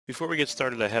Before we get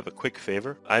started, I have a quick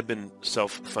favor. I've been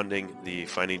self-funding the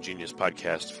Finding Genius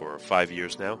podcast for 5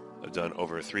 years now. I've done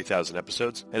over 3,000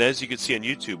 episodes. And as you can see on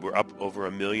YouTube, we're up over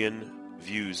 1 million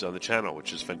views on the channel,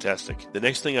 which is fantastic. The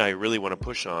next thing I really want to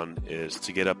push on is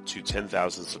to get up to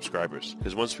 10,000 subscribers,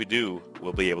 because once we do,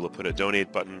 we'll be able to put a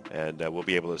donate button, and we'll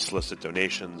be able to solicit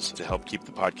donations to help keep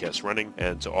the podcast running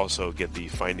and to also get the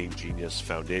Finding Genius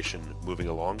Foundation moving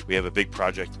along. We have a big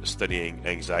project studying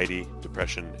anxiety,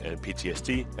 depression, and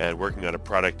PTSD, and working on a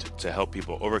product to help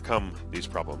people overcome these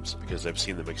problems, because I've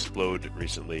seen them explode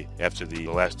recently after the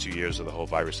last 2 years of the whole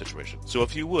virus situation. So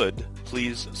if you would,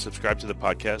 please subscribe to the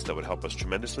podcast. That would help us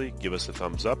tremendously. Give us a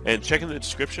thumbs up and check in the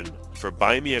description for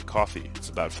Buy Me a Coffee. It's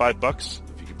about $5.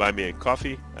 If you could buy me a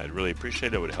coffee, I'd really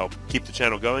appreciate it. It would help keep the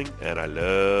channel going, and I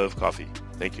love coffee.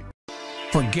 Thank you.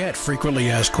 Forget frequently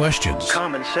asked questions.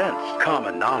 Common sense,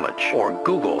 common knowledge, or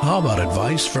Google. How about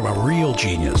advice from a real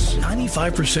genius?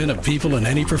 95% of people in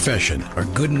any profession are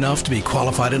good enough to be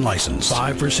qualified and licensed.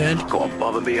 5% go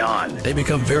above and beyond. They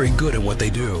become very good at what they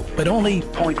do, but only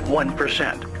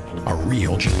 0.1% are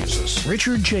real geniuses.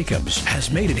 Richard Jacobs has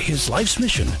made it his life's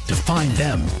mission to find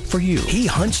them for you. He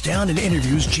hunts down and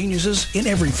interviews geniuses in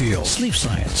every field: sleep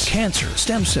science, cancer,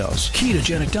 stem cells,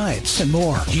 ketogenic diets, and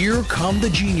more. Here come the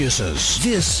geniuses.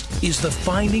 This is the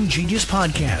Finding Genius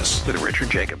Podcast with Richard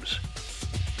Jacobs.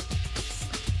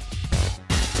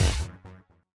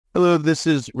 Hello, this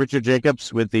is Richard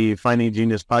Jacobs with the Finding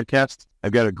Genius Podcast.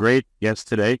 I've got a great guest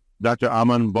today, Dr.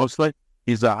 Aman Bhonsle.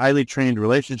 He's a highly trained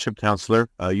relationship counselor,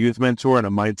 a youth mentor, and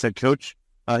a mindset coach.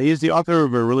 He is the author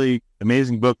of a really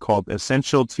amazing book called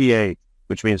Essential TA,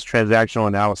 which means Transactional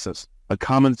Analysis, a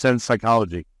common sense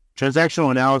psychology. Transactional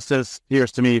analysis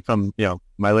appears to me from,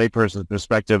 my layperson's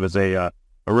perspective as a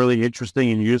really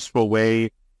interesting and useful way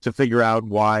to figure out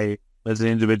why, as an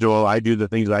individual, I do the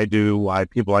things I do, why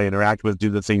people I interact with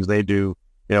do the things they do,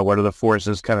 what are the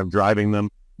forces kind of driving them.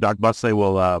 Dr. Bhonsle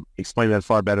will explain that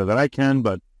far better than I can,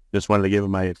 but just wanted to give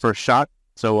him my first shot.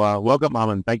 So welcome,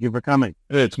 Aman. Thank you for coming.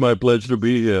 It's my pleasure to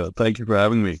be here. Thank you for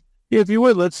having me. Yeah, if you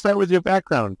would, let's start with your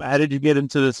background. How did you get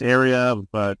into this area of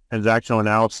transactional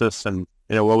analysis, and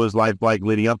what was life like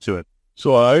leading up to it?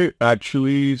 So I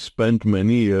actually spent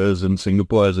many years in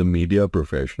Singapore as a media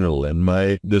professional, and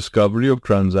my discovery of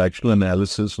transactional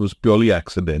analysis was purely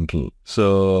accidental.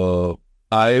 So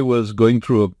I was going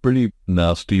through a pretty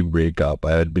nasty breakup.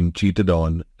 I had been cheated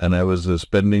on, and I was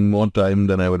spending more time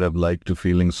than I would have liked to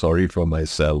feeling sorry for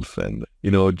myself and,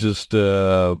 just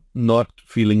not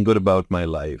feeling good about my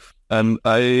life. And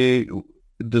I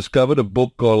discovered a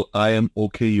book called I Am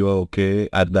Okay, You Are Okay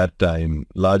at that time,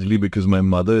 largely because my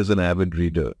mother is an avid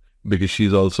reader, because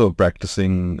she's also a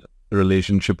practicing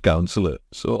relationship counselor.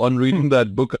 So on reading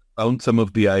that book, I found some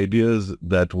of the ideas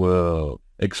that were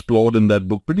explored in that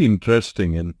book pretty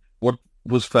interesting. And what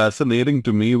was fascinating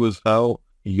to me was how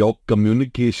your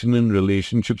communication in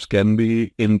relationships can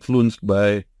be influenced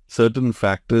by certain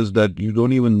factors that you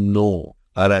don't even know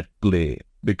are at play,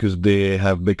 because they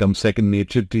have become second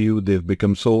nature to you. They've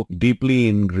become so deeply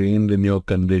ingrained in your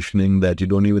conditioning that you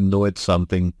don't even know it's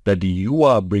something that you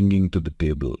are bringing to the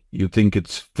table. You think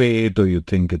it's fate, or you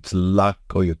think it's luck,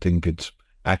 or you think it's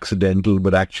accidental,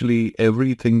 but actually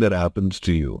everything that happens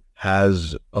to you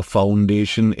has a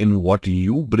foundation in what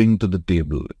you bring to the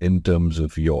table in terms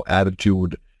of your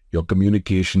attitude, your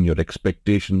communication, your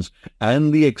expectations,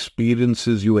 and the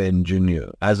experiences you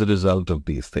engineer as a result of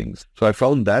these things. So I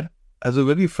found that as a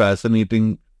very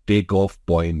fascinating takeoff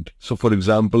point. So for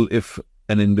example, if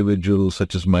an individual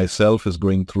such as myself is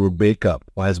going through a breakup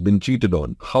or has been cheated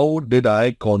on, how did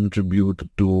I contribute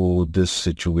to this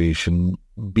situation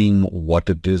being what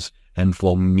it is, and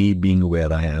for me being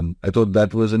where I am? I thought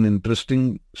that was an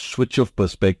interesting switch of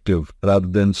perspective, rather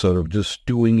than sort of just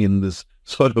stewing in this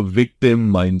sort of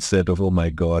victim mindset of, oh my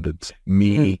God, it's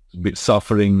me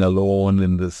suffering alone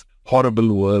in this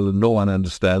horrible world and no one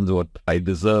understands what I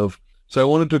deserve. So I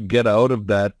wanted to get out of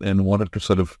that and wanted to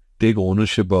sort of take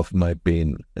ownership of my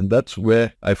pain. And that's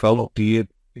where I found TA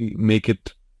make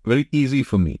it very easy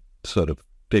for me to sort of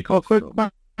take off. Quick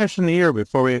question here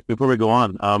before we go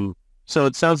on. So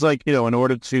it sounds like, in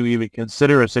order to even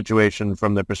consider a situation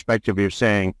from the perspective you're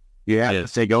saying, you have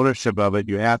to take ownership of it.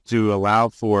 You have to allow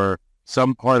for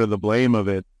some part of the blame of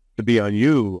it to be on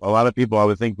you. A lot of people, I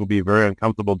would think, would be very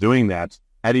uncomfortable doing that.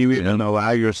 How do you even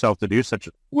allow yourself to do such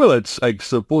a thing? Well, it's, I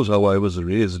suppose, how I was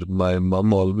raised. My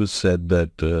mom always said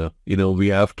that, we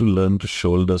have to learn to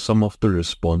shoulder some of the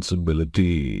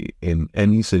responsibility in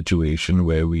any situation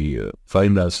where we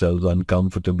find ourselves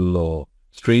uncomfortable or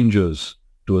strangers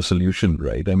to a solution,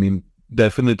 right? I mean,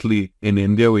 definitely in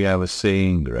India, we have a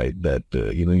saying, right, that,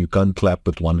 you can't clap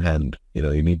with one hand.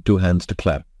 You need two hands to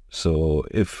clap. So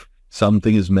if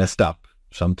something is messed up,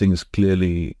 something is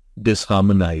clearly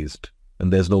disharmonized,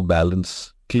 and there's no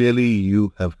balance, clearly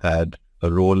you have had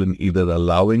a role in either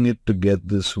allowing it to get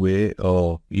this way,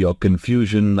 or your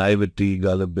confusion, naivety,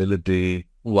 gullibility,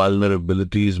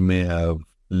 vulnerabilities may have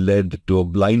led to a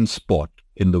blind spot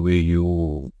in the way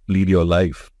you lead your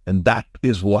life. And that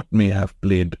is what may have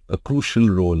played a crucial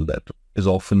role that is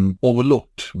often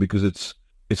overlooked, because it's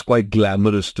quite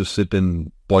glamorous to sit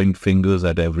and point fingers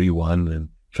at everyone and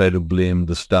try to blame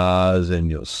the stars and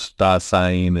your star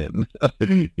sign and,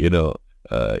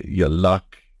 your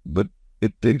luck. But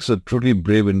it takes a truly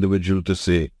brave individual to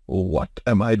say, oh, what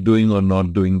am I doing or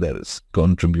not doing that is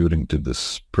contributing to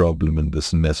this problem and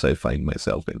this mess I find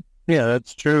myself in? Yeah,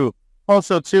 that's true.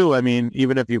 Also, too, I mean,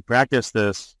 even if you practice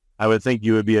this, I would think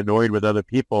you would be annoyed with other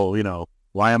people.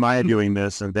 Why am I doing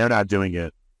this and they're not doing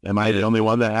it? Am I the only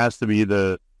one that has to be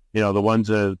the one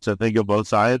to think of both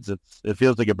sides? It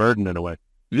feels like a burden in a way.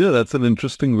 Yeah, that's an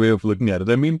interesting way of looking at it.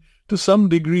 I mean, to some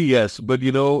degree, yes. But,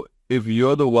 if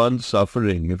you're the one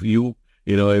suffering, if you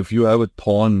have a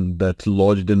thorn that's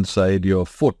lodged inside your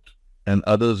foot and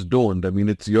others don't, I mean,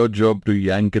 it's your job to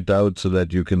yank it out so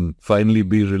that you can finally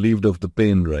be relieved of the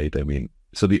pain, right? I mean,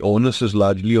 so the onus is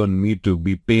largely on me to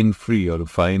be pain-free or to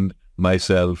find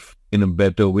myself in a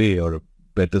better way or a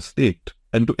better state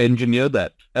and to engineer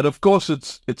that. And of course,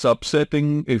 it's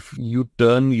upsetting if you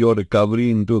turn your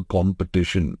recovery into a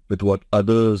competition with what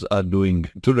others are doing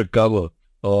to recover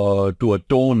or to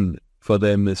atone for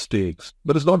their mistakes.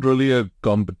 But it's not really a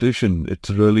competition. It's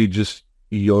really just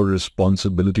your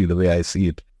responsibility, the way I see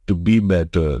it, to be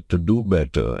better, to do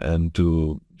better, and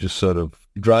to just sort of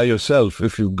dry yourself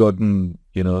if you've gotten,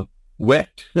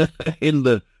 wet in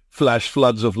the flash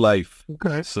floods of life.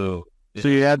 Okay. So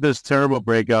you had this terrible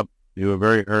breakup. You were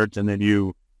very hurt, and then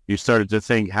you started to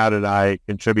think, how did I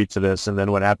contribute to this? And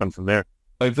then what happened from there?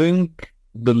 I think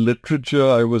the literature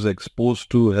I was exposed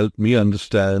to helped me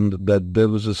understand that there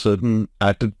was a certain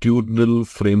attitudinal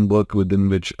framework within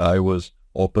which I was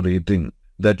operating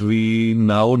that we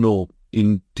now know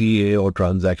in TA or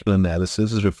transactional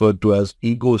analysis is referred to as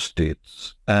ego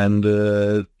states. And,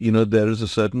 there is a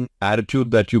certain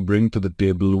attitude that you bring to the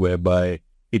table whereby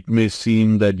it may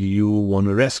seem that you want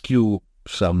to rescue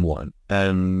someone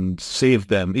and save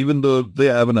them, even though they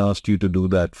haven't asked you to do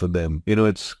that for them.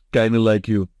 It's kind of like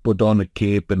you put on a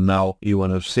cape and now you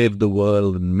want to save the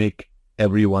world and make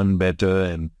everyone better.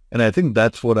 And I think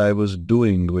that's what I was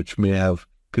doing, which may have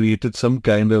created some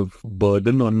kind of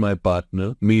burden on my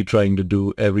partner, me trying to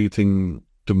do everything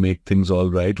to make things all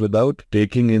right without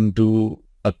taking into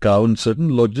account certain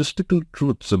logistical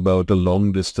truths about a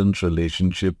long-distance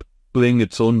relationship playing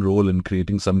its own role in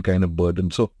creating some kind of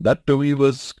burden. So that to me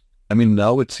was,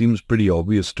 now it seems pretty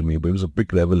obvious to me, but it was a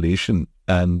big revelation.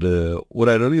 And what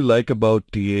I really like about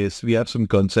TA is we have some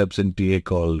concepts in TA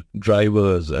called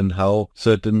drivers, and how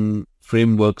certain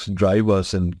frameworks drive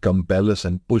us and compel us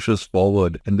and push us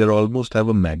forward, and they almost have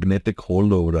a magnetic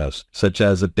hold over us, such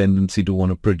as a tendency to want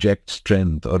to project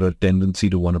strength, or a tendency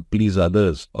to want to please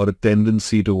others, or a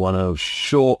tendency to want to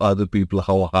show other people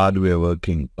how hard we are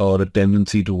working, or a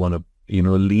tendency to want to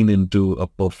lean into a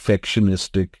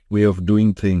perfectionistic way of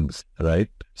doing things, right?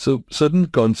 So certain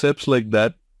concepts like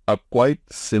that are quite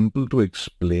simple to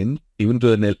explain, even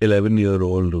to an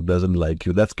 11-year-old who doesn't like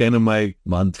you. That's kind of my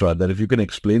mantra, that if you can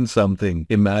explain something,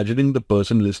 imagining the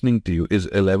person listening to you is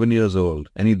 11 years old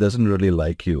and he doesn't really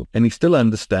like you and he still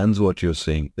understands what you're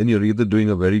saying, then you're either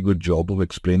doing a very good job of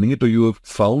explaining it, or you have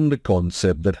found a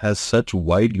concept that has such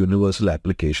wide universal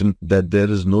application that there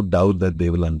is no doubt that they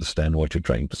will understand what you're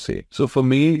trying to say. So for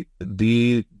me,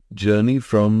 the journey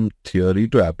from theory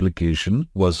to application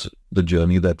was the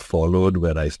journey that followed,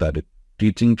 where I started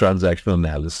teaching transactional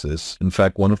analysis. In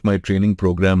fact, one of my training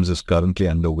programs is currently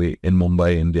underway in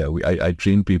Mumbai, India. I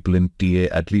train people in TA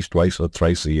at least twice or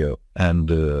thrice a year. And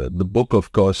the book,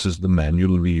 of course, is the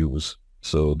manual we use.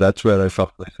 So that's where I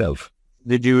found myself.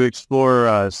 Did you explore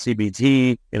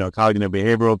CBT, cognitive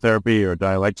behavioral therapy, or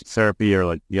dialectic therapy, or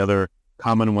like the other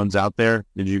common ones out there?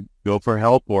 Did you go for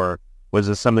help, or was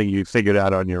this something you figured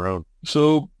out on your own?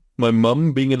 So my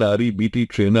mom being an REBT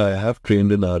trainer, I have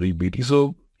trained in REBT.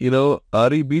 So,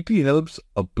 REBT helps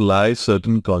apply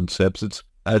certain concepts.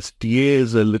 As TA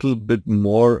is a little bit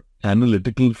more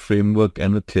analytical framework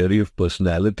and a theory of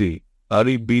personality,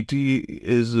 REBT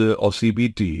is, or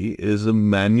CBT, is a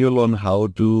manual on how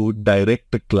to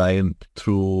direct a client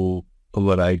through a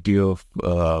variety of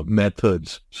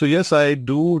methods. So yes, I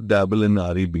do dabble in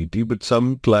REBT, but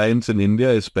some clients in India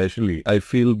especially, I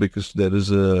feel, because there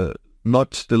is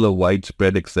not still a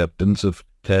widespread acceptance of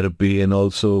therapy, and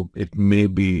also it may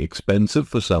be expensive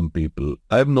for some people.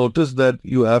 I've noticed that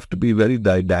you have to be very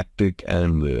didactic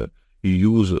and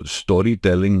use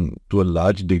storytelling to a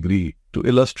large degree to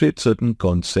illustrate certain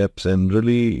concepts and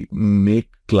really make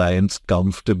clients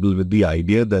comfortable with the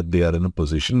idea that they are in a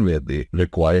position where they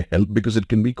require help, because it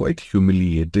can be quite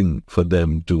humiliating for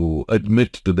them to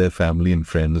admit to their family and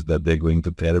friends that they're going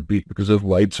to therapy because of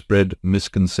widespread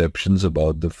misconceptions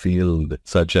about the field,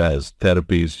 such as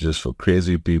therapy is just for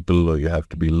crazy people, or you have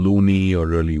to be loony or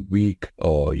really weak,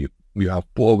 or you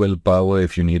have poor willpower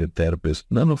if you need a therapist,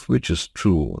 none of which is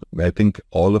true. I think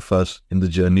all of us in the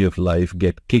journey of life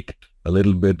get kicked a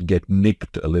little bit, get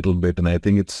nicked a little bit, and I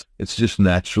think it's just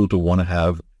natural to want to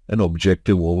have an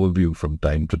objective overview from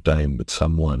time to time with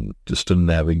someone just to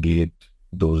navigate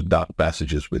those dark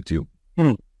passages with you.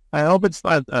 I hope it's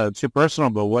not too personal,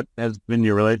 but what has been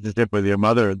your relationship with your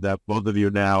mother that both of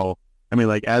you now, I mean,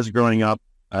 like as growing up,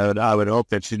 I would hope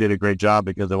that she did a great job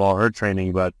because of all her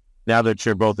training, but now that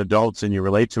you're both adults and you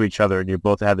relate to each other and you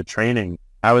both have the training,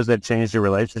 how has that changed your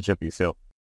relationship, you feel?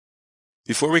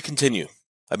 Before we continue,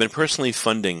 I've been personally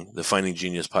funding the Finding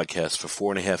Genius podcast for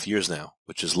 4.5 years now,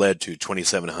 which has led to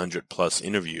 2,700 plus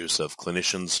interviews of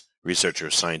clinicians,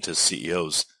 researchers, scientists,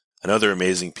 CEOs, and other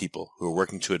amazing people who are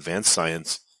working to advance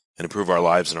science and improve our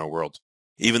lives and our world.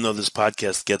 Even though this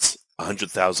podcast gets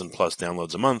 100,000 plus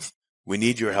downloads a month, we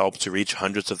need your help to reach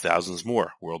hundreds of thousands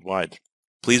more worldwide.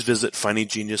 Please visit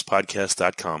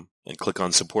findinggeniuspodcast.com and click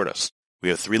on Support Us. We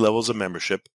have 3 levels of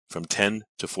membership from $10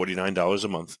 to $49 a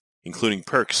month, including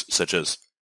perks such as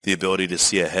the ability to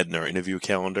see ahead in our interview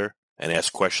calendar and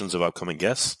ask questions of upcoming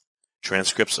guests,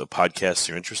 transcripts of podcasts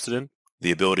you're interested in,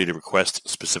 the ability to request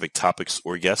specific topics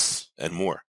or guests, and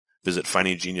more. Visit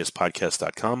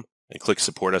findinggeniuspodcast.com and click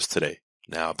Support Us today.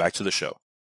 Now back to the show.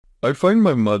 I find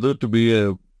my mother to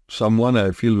be someone I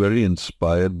feel very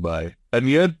inspired by. And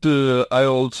yet I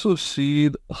also see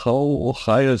how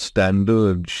high a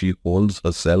standard she holds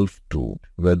herself to,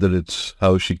 whether it's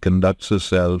how she conducts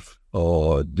herself,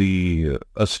 or the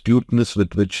astuteness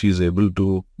with which she's able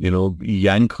to,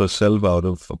 yank herself out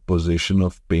of a position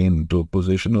of pain to a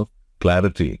position of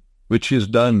clarity, which she's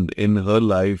done in her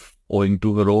life owing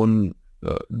to her own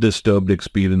disturbed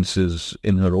experiences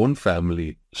in her own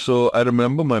family. So I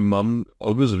remember my mom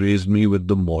always raised me with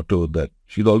the motto that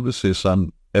she'd always say,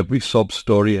 son, every sob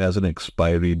story has an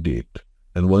expiry date.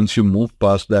 And once you move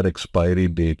past that expiry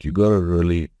date, you got to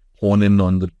really hone in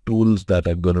on the tools that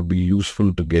are going to be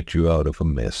useful to get you out of a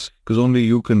mess. Because only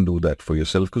you can do that for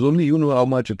yourself. Because only you know how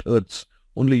much it hurts.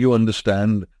 Only you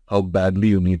understand how badly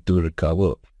you need to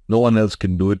recover. No one else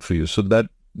can do it for you. So that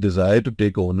desire to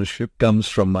take ownership comes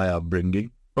from my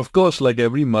upbringing. Of course, like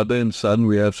every mother and son,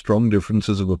 we have strong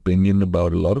differences of opinion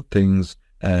about a lot of things.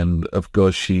 And of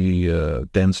course, she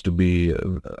tends to be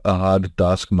a hard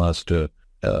taskmaster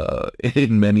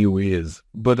in many ways.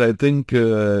 But I think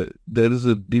there is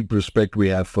a deep respect we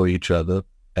have for each other.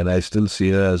 And I still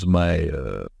see her as my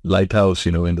lighthouse,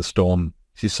 in the storm.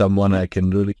 She's someone I can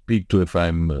really speak to if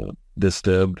I'm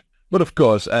disturbed. But of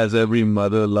course, as every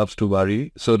mother loves to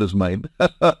worry, so does mine.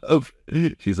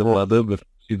 She's a mother, but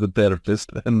she's a therapist.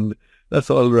 And that's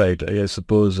all right. I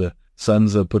suppose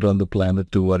sons are put on the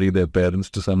planet to worry their parents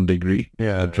to some degree.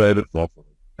 Yeah.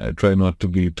 I try not to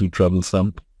be too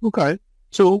troublesome. Okay.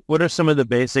 So what are some of the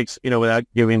basics, without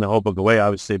giving the whole book away,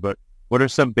 obviously, but what are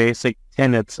some basic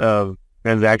tenets of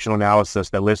transactional analysis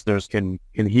that listeners can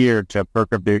hear to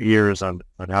perk up their ears on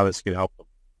how this can help them?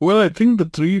 Well, I think the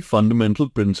 3 fundamental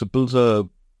principles are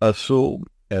so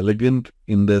elegant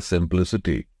in their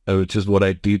simplicity, which is what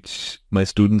I teach my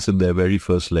students in their very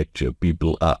first lecture.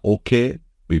 People are okay,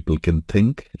 people can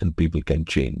think, and people can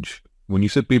change. When you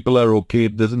say people are okay,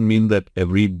 it doesn't mean that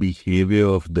every behavior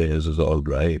of theirs is all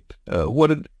right.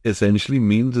 What it essentially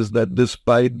means is that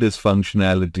despite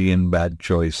dysfunctionality and bad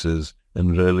choices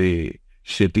and really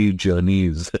shitty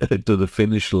journeys to the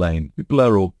finish line, people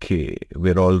are okay.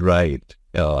 We're all right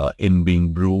in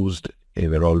being bruised.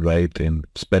 We're all right in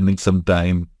spending some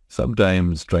time,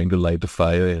 sometimes trying to light a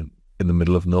fire in the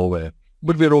middle of nowhere.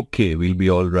 But we're okay. We'll be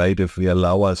all right if we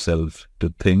allow ourselves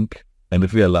to think, and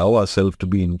if we allow ourselves to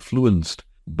be influenced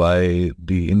by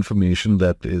the information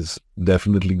that is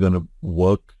definitely going to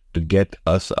work to get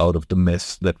us out of the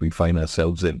mess that we find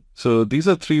ourselves in. So these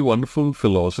are 3 wonderful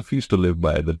philosophies to live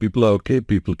by, that people are okay,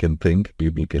 people can think,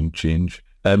 people can change.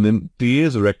 And then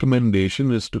TA's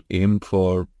recommendation is to aim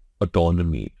for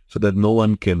autonomy so that no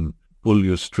one can pull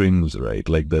your strings, right?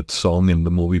 Like that song in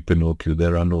the movie Pinocchio,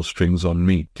 there are no strings on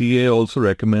me. TA also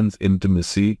recommends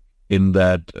intimacy, in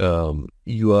that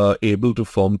you are able to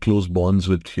form close bonds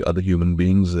with other human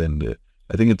beings. And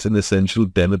I think it's an essential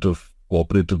tenet of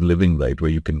cooperative living, right,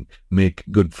 where you can make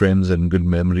good friends and good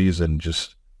memories and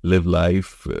just live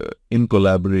life in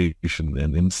collaboration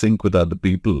and in sync with other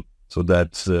people. So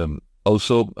that's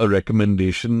also a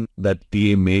recommendation that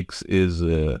TA makes is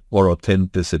for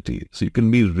authenticity. So you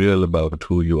can be real about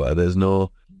who you are. There's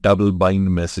no double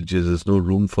bind messages. There's no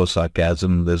room for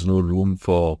sarcasm. There's no room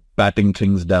for patting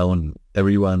things down.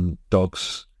 Everyone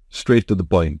talks straight to the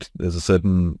point. There's a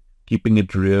certain keeping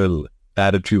it real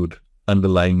attitude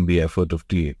underlying the effort of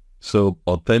TA. So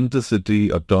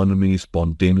authenticity, autonomy,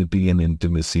 spontaneity, and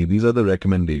intimacy, these are the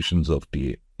recommendations of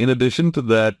TA. In addition to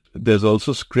that, there's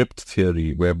also script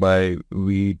theory, whereby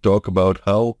we talk about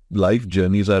how life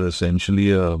journeys are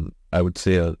essentially, I would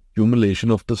say, a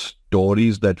accumulation of the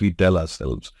stories that we tell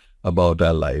ourselves about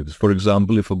our lives. For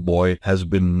example, if a boy has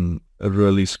been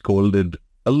really scolded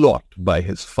a lot by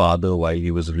his father while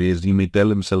he was raised, he may tell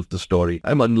himself the story,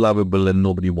 I'm unlovable and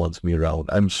nobody wants me around.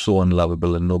 I'm so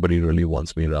unlovable and nobody really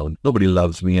wants me around. Nobody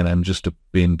loves me and I'm just a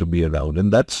pain to be around.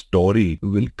 And that story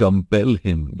will compel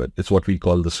him, but it's what we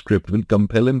call the script, will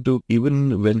compel him to,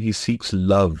 even when he seeks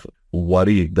love,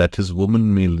 worry that his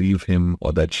woman may leave him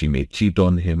or that she may cheat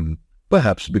on him.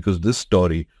 Perhaps because this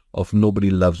story of nobody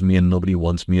loves me and nobody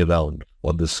wants me around,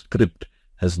 or the script,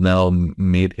 has now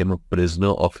made him a prisoner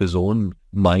of his own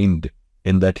mind,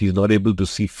 in that he's not able to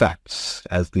see facts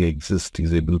as they exist.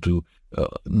 He's able to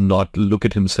not look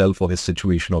at himself or his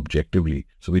situation objectively.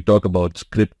 So we talk about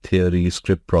script theory,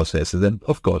 script processes, and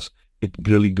of course, it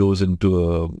really goes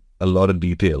into a lot of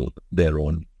detail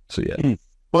thereon. So yeah.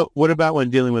 Well, what about when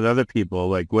dealing with other people?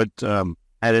 Like how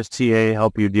does TA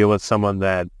help you deal with someone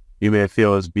that you may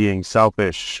feel as being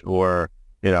selfish or,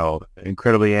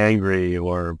 incredibly angry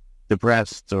or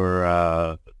depressed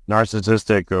or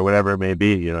narcissistic or whatever it may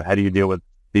be? How do you deal with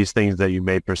these things that you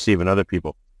may perceive in other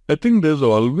people? I think there's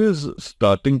always a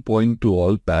starting point to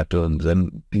all patterns,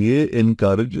 and TA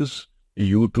encourages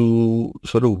you to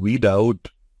sort of weed out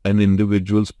an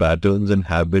individual's patterns and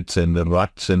habits and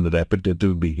ruts and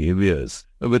repetitive behaviors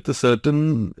with a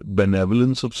certain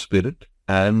benevolence of spirit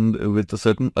and with a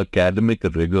certain academic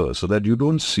rigor, so that you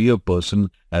don't see a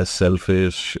person as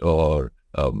selfish or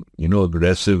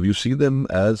aggressive. You see them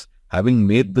as having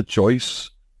made the choice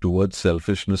towards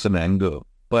selfishness and anger,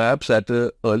 perhaps at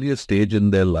an earlier stage in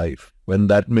their life, when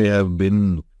that may have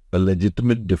been a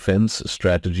legitimate defense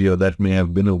strategy, or that may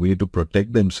have been a way to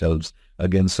protect themselves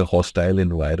against a hostile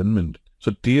environment.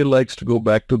 So TA likes to go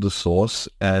back to the source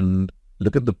and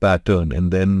look at the pattern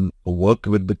and then work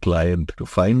with the client to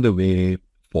find a way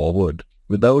forward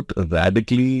without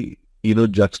radically,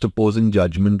 juxtaposing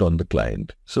judgment on the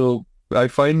client. So I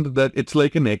find that it's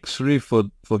like an X-ray for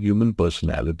human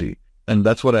personality. And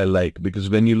that's what I like, because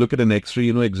when you look at an X-ray,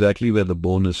 you know exactly where the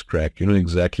bone is cracked, you know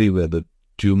exactly where the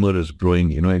tumor is growing,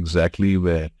 you know exactly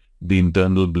where the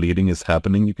internal bleeding is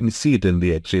happening. You can see it in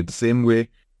the X-ray. The same way,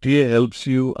 TA helps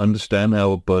you understand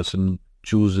how a person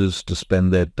chooses to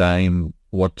spend their time,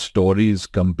 what stories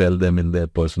compel them in their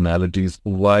personalities,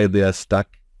 why they are stuck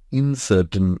in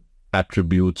certain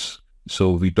attributes.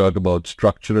 So we talk about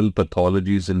structural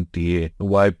pathologies in TA,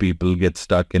 why people get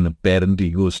stuck in a parent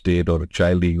ego state or a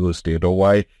child ego state, or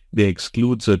why they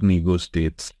exclude certain ego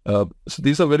states. So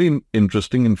these are very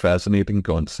interesting and fascinating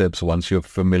concepts once you're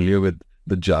familiar with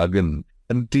the jargon.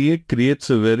 And TA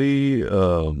creates a very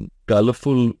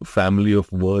colorful family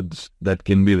of words that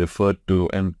can be referred to.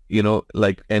 And,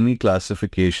 like any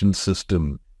classification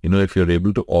system, if you're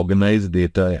able to organize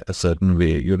data a certain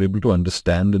way, you're able to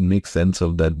understand and make sense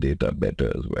of that data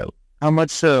better as well. How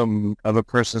much of a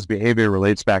person's behavior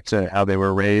relates back to how they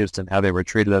were raised and how they were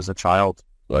treated as a child?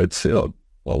 I'd say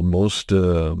almost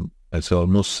 70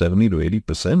 to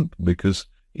 80%, because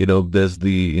there's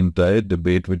the entire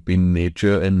debate between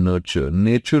nature and nurture.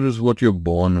 Nature is what you're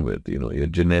born with, your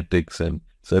genetics and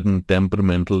certain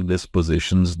temperamental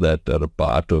dispositions that are a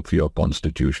part of your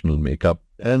constitutional makeup.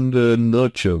 And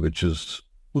nurture, which is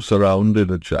who surrounded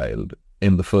a child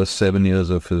in the first 7 years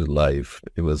of his life.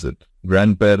 Was it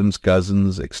grandparents,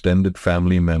 cousins, extended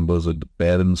family members, or the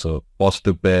parents or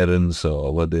foster parents,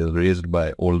 or were they raised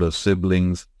by older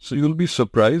siblings? So you'll be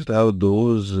surprised how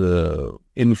those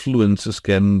influences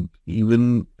can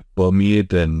even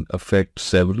permeate and affect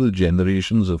several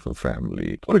generations of a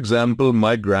family. For example,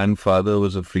 my grandfather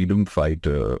was a freedom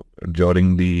fighter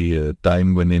during the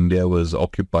time when India was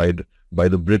occupied by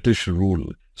the British rule.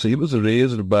 So he was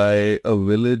raised by a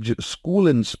village school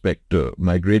inspector,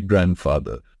 my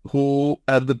great-grandfather, who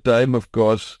at the time, of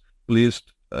course,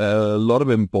 placed a lot of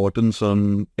importance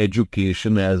on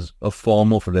education as a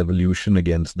form of revolution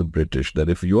against the British, that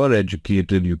if you are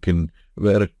educated, you can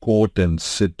wear a coat and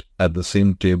sit at the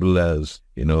same table as,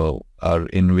 are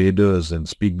invaders and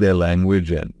speak their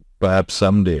language, and perhaps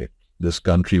someday this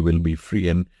country will be free.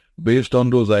 And based on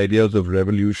those ideas of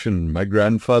revolution, my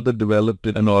grandfather developed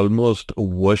an almost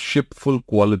worshipful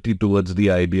quality towards the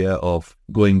idea of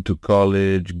going to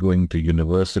college, going to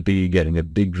university, getting a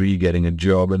degree, getting a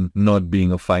job, and not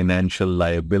being a financial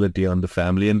liability on the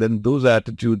family. And then those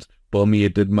attitudes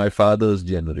permeated my father's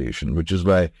generation, which is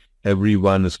why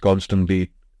everyone is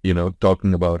constantly,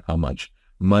 talking about how much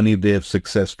money they have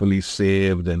successfully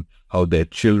saved and how their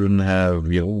children have,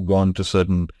 gone to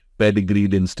certain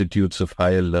pedigreed institutes of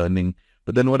higher learning.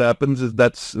 But then what happens is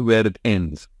that's where it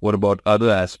ends. What about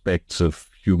other aspects of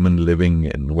human living?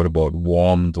 And what about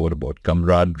warmth? What about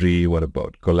camaraderie? What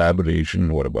about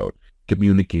collaboration? What about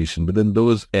communication? But then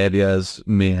those areas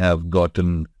may have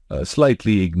gotten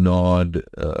slightly ignored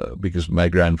because my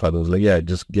grandfather was like, yeah,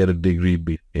 just get a degree,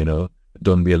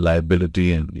 don't be a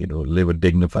liability, and, live a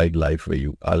dignified life where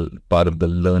you are part of the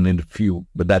learned few.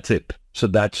 But that's it. So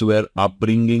that's where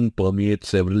upbringing permeates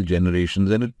several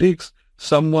generations, and it takes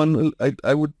someone,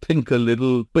 I would think, a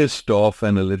little pissed off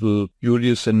and a little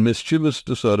curious and mischievous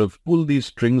to sort of pull these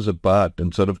strings apart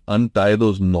and sort of untie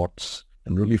those knots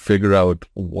and really figure out,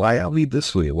 why are we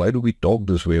this way? Why do we talk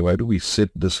this way? Why do we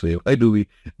sit this way? Why do we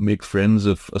make friends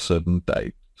of a certain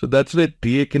type? So that's where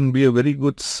TA can be a very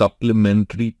good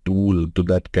supplementary tool to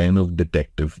that kind of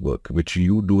detective work, which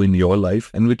you do in your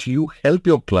life and which you help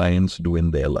your clients do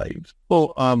in their lives.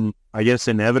 Well, I guess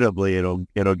inevitably it'll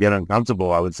get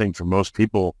uncomfortable, I would think, for most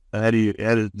people.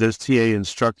 Does TA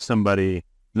instruct somebody,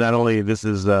 not only this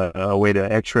is a way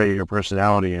to x-ray your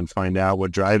personality and find out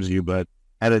what drives you, but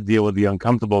how to deal with the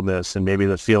uncomfortableness and maybe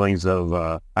the feelings of,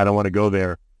 I don't want to go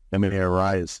there, that may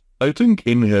arise? I think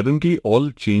inherently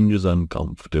all change is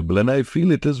uncomfortable, and I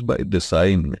feel it is by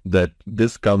design that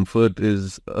discomfort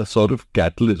is a sort of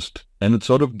catalyst, and it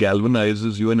sort of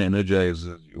galvanizes you and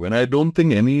energizes you. And I don't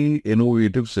think any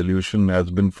innovative solution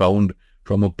has been found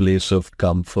from a place of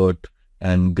comfort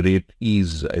and great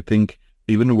ease. I think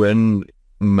even when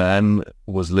man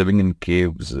was living in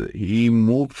caves, he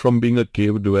moved from being a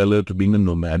cave dweller to being a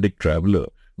nomadic traveler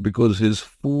because his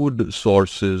food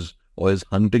sources or his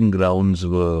hunting grounds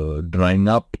were drying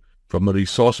up from a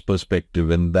resource perspective,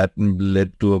 and that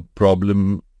led to a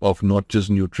problem of not just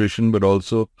nutrition, but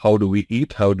also how do we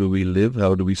eat, how do we live,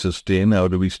 how do we sustain, how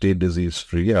do we stay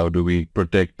disease-free, how do we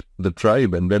protect the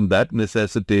tribe. And then that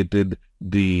necessitated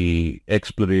the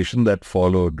exploration that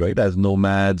followed, right, as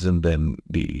nomads, and then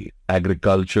the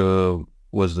agriculture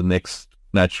was the next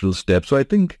natural step. So I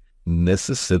think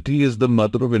necessity is the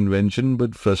mother of invention,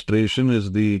 but frustration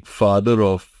is the father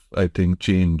of, I think,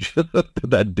 change to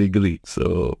that degree.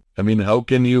 So, I mean, how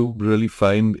can you really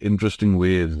find interesting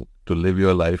ways to live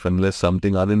your life unless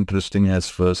something uninteresting has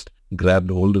first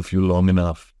grabbed hold of you long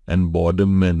enough? And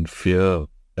boredom and fear,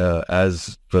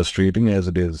 as frustrating as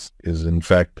it is in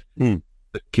fact the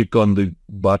kick on the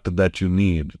butt that you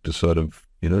need to sort of,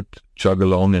 chug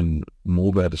along and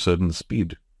move at a certain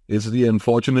speed. It's the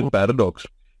unfortunate paradox.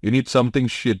 You need something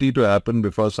shitty to happen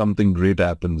before something great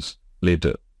happens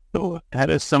later. So how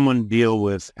does someone deal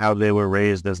with how they were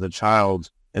raised as a child,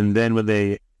 and then when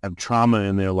they have trauma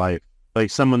in their life? Like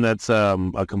someone that's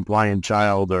a compliant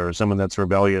child or someone that's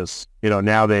rebellious,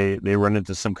 now they run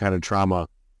into some kind of trauma.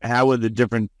 How would the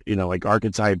different, like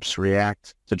archetypes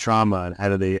react to trauma, and how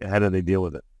do they deal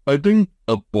with it? I think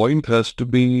a point has to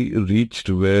be reached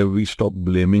where we stop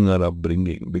blaming our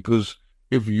upbringing, because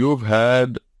if you've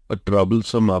had a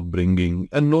troublesome upbringing,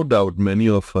 and no doubt many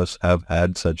of us have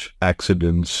had such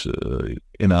accidents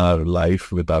in our life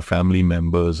with our family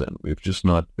members, and we've just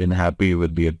not been happy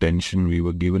with the attention we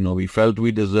were given, or we felt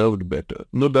we deserved better.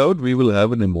 No doubt we will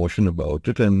have an emotion about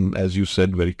it, and as you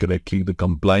said very correctly, the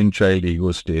compliant child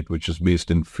ego state, which is based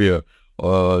in fear,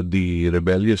 or the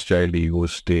rebellious child ego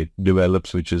state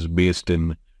develops, which is based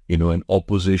in, an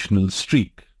oppositional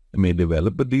streak may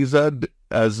develop. But these are,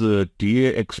 as TA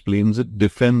explains it,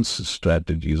 defense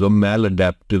strategies or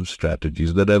maladaptive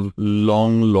strategies that have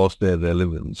long lost their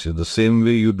relevance. In the same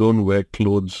way you don't wear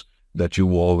clothes that you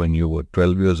wore when you were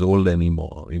 12 years old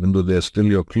anymore, even though they're still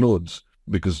your clothes,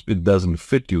 because it doesn't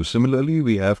fit you. Similarly,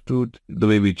 we have to, the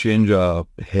way we change our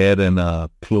hair and our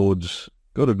clothes,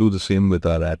 got to do the same with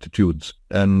our attitudes.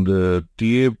 And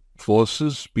TA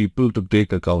forces people to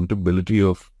take accountability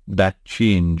of that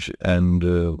change. And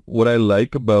what I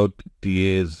like about TA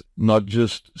is not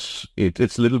just,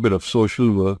 it's a little bit of social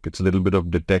work, it's a little bit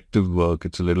of detective work,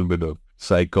 it's a little bit of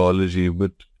psychology,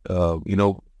 but,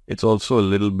 it's also a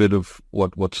little bit of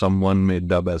what someone may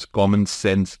dub as common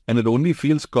sense. And it only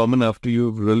feels common after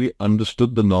you've really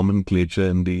understood the nomenclature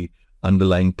and the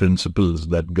underlying principles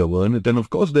that govern it. And of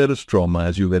course, there is trauma,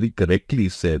 as you very correctly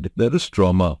said. There is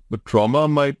trauma, but trauma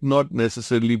might not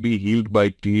necessarily be healed by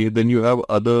TA. Then you have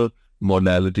other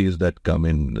modalities that come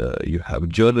in. You have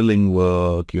journaling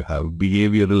work, you have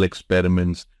behavioral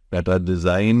experiments that are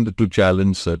designed to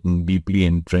challenge certain deeply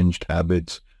entrenched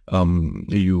habits.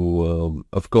 You,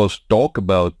 of course, talk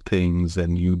about things,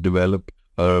 and you develop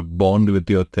a bond with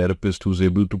your therapist who's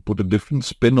able to put a different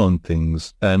spin on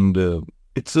things. And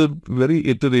it's a very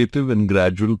iterative and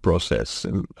gradual process,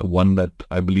 and one that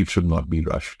I believe should not be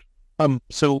rushed.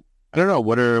 So I don't know,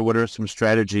 what are some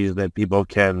strategies that people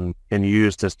can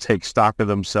use to take stock of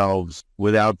themselves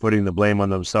without putting the blame on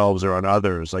themselves or on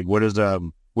others? Like, where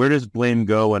does blame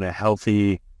go in a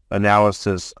healthy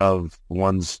analysis of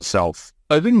one's self?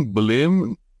 I think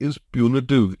blame is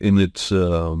punitive in its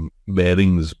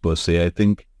bearings per se. I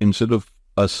think instead of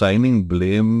assigning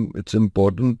blame, it's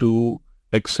important to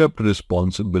accept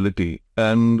responsibility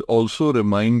and also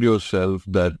remind yourself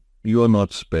that you are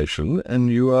not special and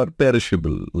you are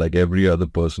perishable like every other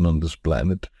person on this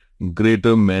planet.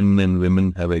 Greater men and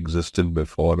women have existed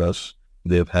before us.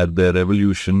 They've had their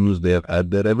revolutions, they have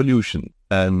had their evolution,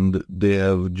 and they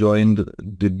have joined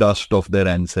the dust of their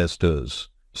ancestors.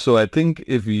 So I think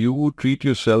if you treat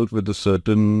yourself with a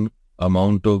certain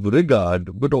amount of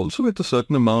regard, but also with a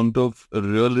certain amount of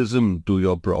realism to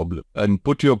your problem, and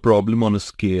put your problem on a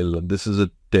scale. This is a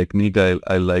technique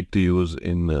I like to use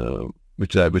in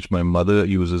which my mother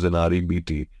uses in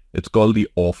REBT. It's called the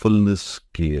awfulness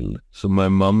scale. So my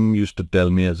mom used to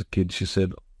tell me as a kid, she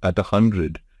said, at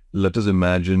 100, let us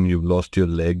imagine you've lost your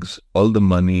legs, all the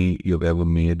money you've ever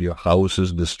made, your house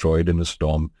is destroyed in a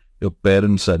storm, your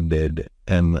parents are dead,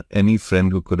 and any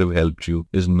friend who could have helped you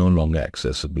is no longer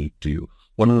accessible to you.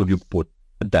 What would you put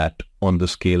that on the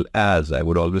scale as? I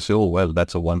would always say, oh, well,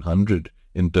 that's a 100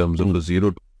 in terms of the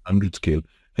 0 to 100 scale.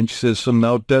 And she says, so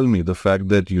now tell me, the fact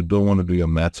that you don't want to do your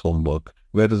maths homework,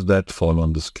 where does that fall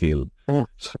on the scale?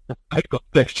 So I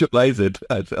contextualize it.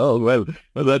 I say, oh, well,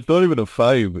 that's not even a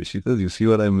 5. She says, you see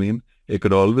what I mean? It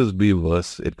could always be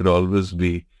worse. It could always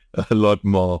be a lot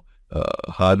more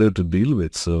harder to deal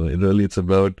with. So it's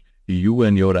about you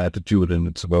and your attitude, and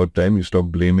it's about time you stop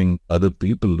blaming other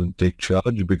people and take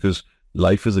charge, because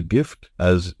life is a gift.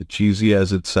 As cheesy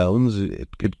as it sounds,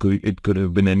 it could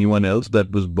have been anyone else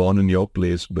that was born in your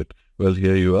place, but well,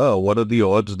 here you are. What are the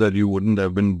odds that you wouldn't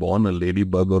have been born a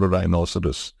ladybug or a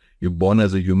rhinoceros? You're born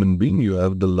as a human being. You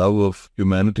have the love of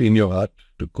humanity in your heart.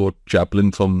 To quote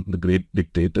Chaplin from The Great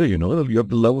Dictator, you have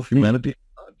the love of humanity in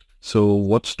your heart. So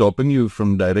what's stopping you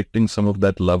from directing some of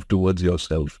that love towards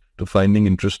yourself, to finding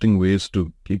interesting ways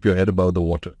to keep your head above the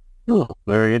water? Oh,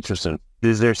 very interesting.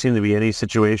 Does there seem to be any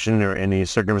situation or any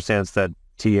circumstance that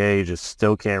TA just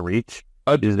still can't reach?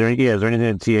 Is there anything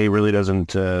that TA really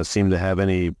doesn't seem to have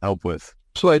any help with?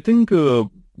 So I think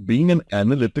being an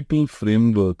analytical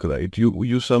framework, right,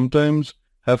 you sometimes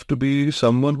have to be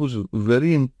someone who's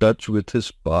very in touch with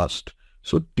his past.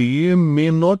 So TA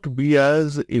may not be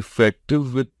as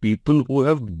effective with people who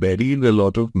have buried a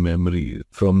lot of memory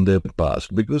from their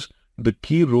past, because the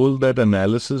key role that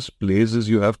analysis plays is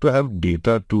you have to have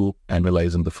data to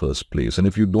analyze in the first place. And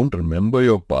if you don't remember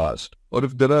your past, or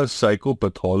if there are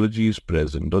psychopathologies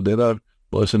present, or there are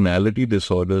personality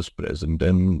disorders present,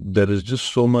 and there is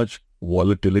just so much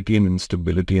volatility and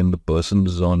instability, and the person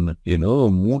is on,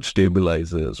 mood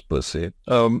stabilizers per se.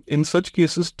 In such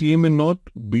cases, TA may not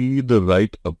be the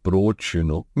right approach,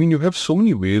 you have so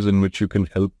many ways in which you can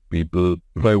help people.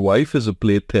 My wife is a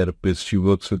play therapist. She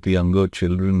works with younger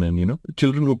children, and,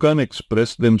 children who can't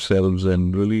express themselves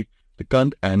and really, they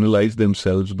can't analyze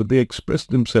themselves, but they express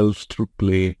themselves through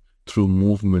play, through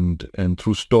movement, and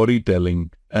through storytelling.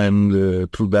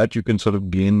 And through that, you can sort of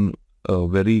gain a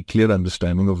very clear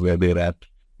understanding of where they're at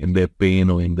in their pain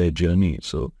or in their journey.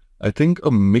 So I think a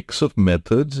mix of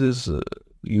methods is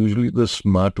usually the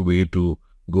smart way to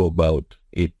go about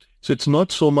it. So it's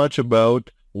not so much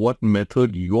about what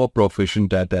method you're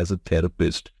proficient at as a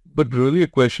therapist, but really a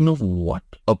question of what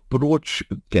approach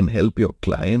can help your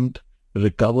client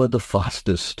recover the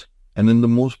fastest and in the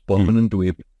most permanent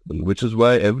way, which is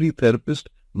why every therapist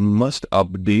must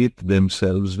update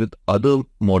themselves with other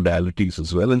modalities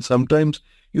as well. And sometimes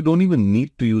you don't even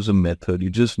need to use a method. You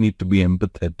just need to be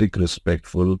empathetic,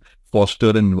 respectful,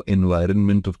 foster an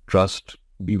environment of trust,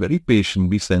 be very patient,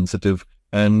 be sensitive,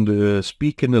 and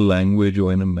speak in a language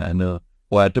or in a manner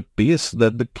or at a pace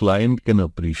that the client can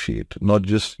appreciate, not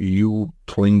just you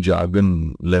throwing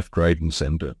jargon left, right, and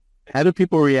center. How do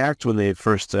people react when they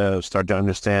first start to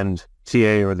understand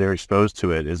TA or they're exposed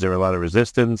to it? Is there a lot of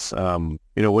resistance?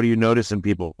 What do you notice in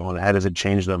people? How does it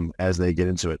change them as they get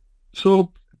into it?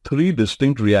 So three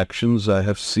distinct reactions I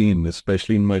have seen,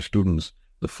 especially in my students.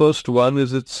 The first one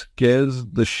is it scares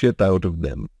the shit out of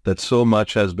them that so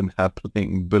much has been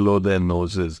happening below their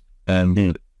noses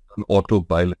and on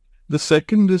autopilot. The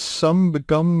second is some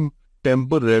become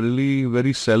temporarily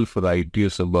very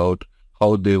self-righteous about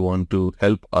how they want to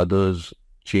help others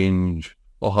change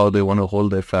or how they want to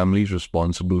hold their families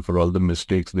responsible for all the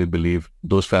mistakes they believe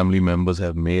those family members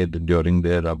have made during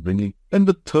their upbringing. And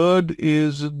the third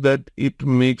is that it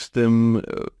makes them,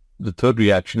 the third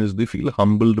reaction is they feel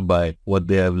humbled by what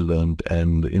they have learned,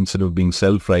 and instead of being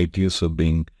self-righteous or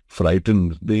being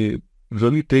frightened, they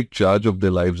really take charge of their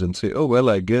lives and say, oh, well,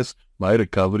 I guess my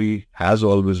recovery has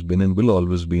always been and will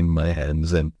always be in my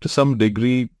hands. And to some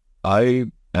degree,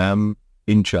 I am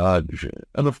in charge.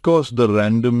 And of course, the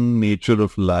random nature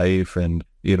of life and,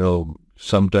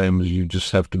 sometimes you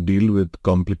just have to deal with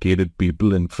complicated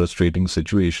people and frustrating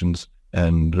situations.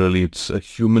 And really, it's a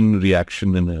human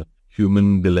reaction and a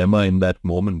human dilemma in that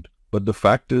moment. But the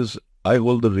fact is, I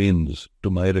hold the reins to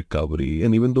my recovery.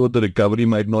 And even though the recovery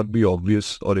might not be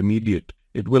obvious or immediate,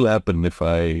 it will happen if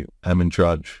I am in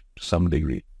charge to some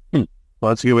degree. Well,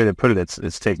 that's a good way to put it.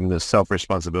 It's taking this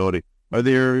self-responsibility. Are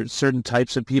there certain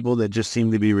types of people that just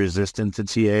seem to be resistant to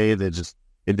TA, that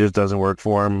it just doesn't work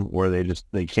for them, or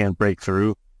they can't break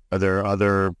through? Are there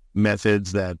other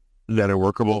methods that are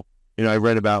workable? I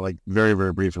read about very,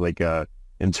 very briefly,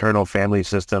 internal family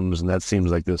systems, and that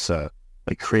seems like this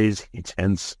crazy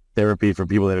intense therapy for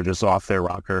people that are just off their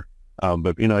rocker.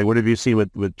 But what have you seen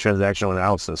with transactional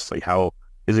analysis? How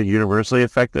is it universally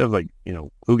effective?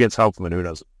 Who gets help from it? Who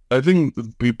doesn't? I think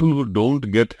the people who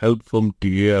don't get help from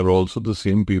TA are also the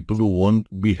same people who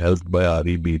won't be helped by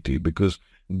REBT, because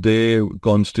they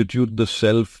constitute the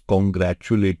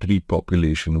self-congratulatory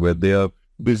population where they are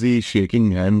busy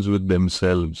shaking hands with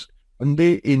themselves and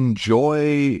they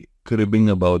enjoy cribbing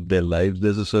about their lives.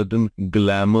 There's a certain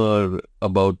glamour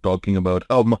about talking about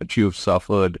how much you've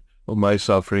suffered. Oh, my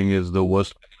suffering is the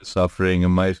worst suffering,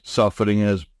 and my suffering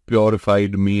has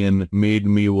purified me and made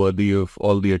me worthy of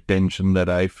all the attention that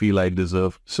I feel I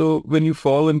deserve. So when you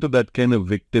fall into that kind of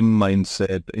victim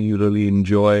mindset and you really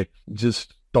enjoy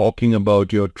just talking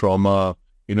about your trauma,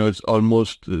 it's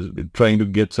almost trying to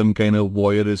get some kind of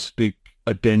voyeuristic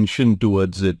attention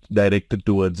towards it, directed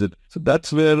towards it. So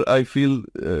that's where I feel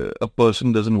a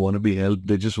person doesn't want to be helped.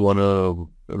 They just want to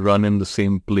run in the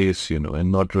same place,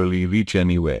 and not really reach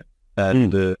anywhere.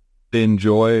 And they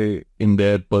enjoy in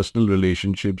their personal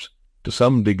relationships to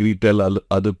some degree tell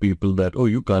other people that, oh,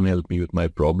 you can't help me with my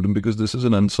problem because this is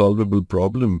an unsolvable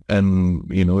problem. And,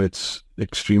 it's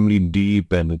extremely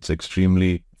deep and it's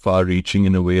extremely far-reaching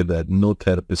in a way that no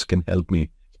therapist can help me.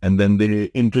 And then they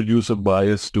introduce a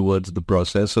bias towards the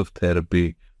process of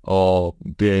therapy, or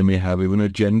they may have even a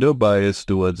gender bias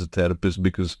towards a therapist,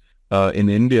 because in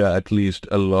India, at least,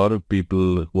 a lot of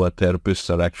people who are therapists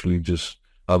are actually just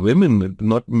women,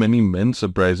 not many men,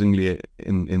 surprisingly,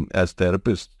 in as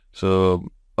therapists.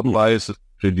 So a bias is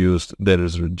introduced. There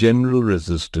is general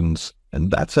resistance. And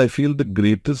that's, I feel, the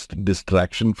greatest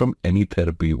distraction from any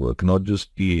therapy work, not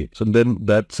just TA. So then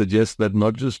that suggests that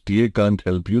not just TA can't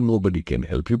help you, nobody can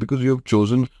help you, because you have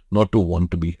chosen not to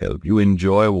want to be helped. You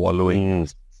enjoy wallowing in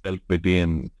self-pity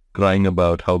and crying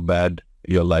about how bad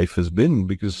your life has been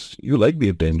because you like the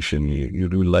attention. You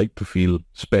do like to feel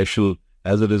special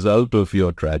as a result of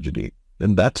your tragedy.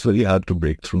 And that's very hard to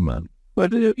break through, man.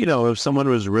 But, if someone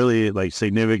was really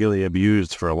significantly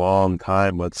abused for a long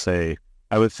time, let's say,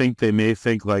 I would think they may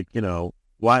think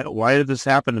why did this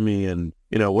happen to me? And,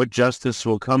 what justice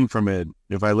will come from it?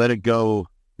 If I let it go,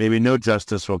 maybe no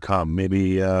justice will come.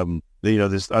 Maybe,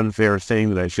 this unfair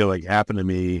thing that I feel like happened to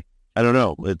me, I don't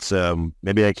know. It's,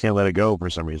 maybe I can't let it go for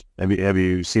some reason. Have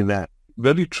you seen that?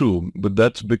 Very true. But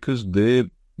that's because they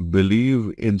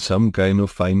believe in some kind of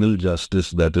final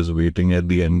justice that is waiting at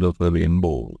the end of a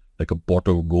rainbow, like a pot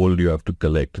of gold you have to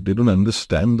collect. They don't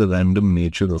understand the random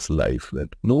nature of life,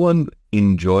 that no one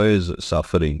enjoys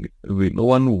suffering. No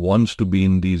one wants to be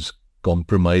in these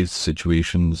compromised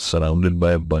situations surrounded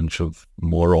by a bunch of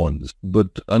morons.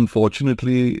 But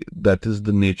unfortunately, that is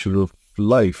the nature of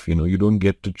life. You don't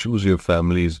get to choose your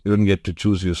families. You don't get to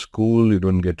choose your school. You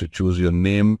don't get to choose your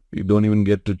name. You don't even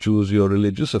get to choose your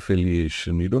religious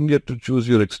affiliation. You don't get to choose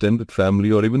your extended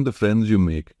family or even the friends you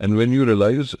make. And when you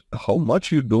realize how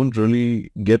much you don't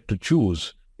really get to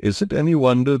choose, is it any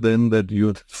wonder then that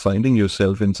you're finding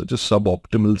yourself in such a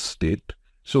suboptimal state?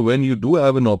 So when you do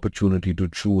have an opportunity to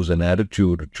choose an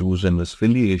attitude, choose an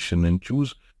affiliation, and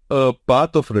choose a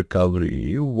path of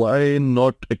recovery, why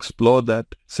not explore that,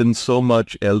 since so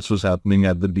much else was happening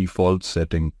at the default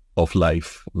setting? of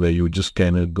life where you just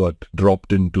kind of got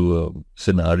dropped into a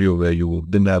scenario where you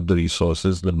didn't have the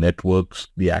resources, the networks,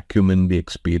 the acumen, the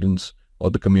experience, or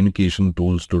the communication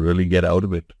tools to really get out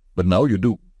of it. But now you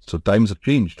do. So times have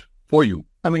changed for you.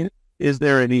 I mean, is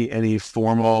there any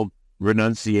formal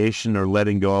renunciation or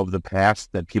letting go of the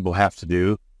past that people have to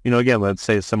do? Again, let's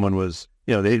say someone was,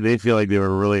 they feel like they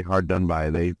were really hard done by.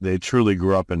 They truly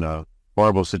grew up in a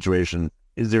horrible situation.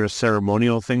 Is there a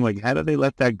ceremonial thing? Like, how do they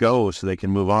let that go so they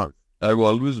can move on? I've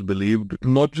always believed,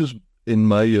 not just in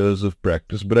my years of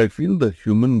practice, but I feel the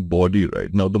human body,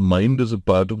 right? Now, the mind is a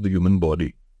part of the human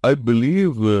body. I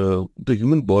believe the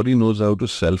human body knows how to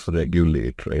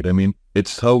self-regulate, right? I mean,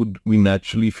 it's how we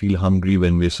naturally feel hungry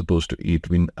when we're supposed to eat.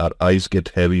 Our eyes get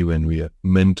heavy when we are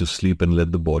meant to sleep and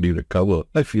let the body recover.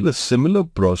 I feel a similar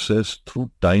process through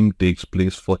time takes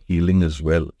place for healing as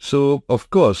well. So,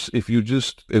 of course, if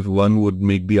one would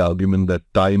make the argument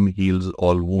that time heals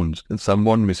all wounds, and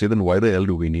someone may say, then why the hell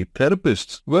do we need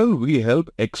therapists? Well, we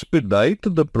help expedite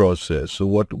the process. So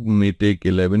what may take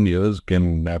 11 years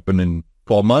can happen in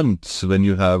 4 months when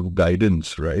you have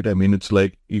guidance, right? I mean, it's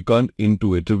like you can't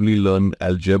intuitively learn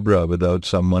algebra without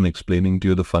someone explaining to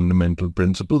you the fundamental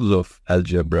principles of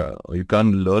algebra. Or you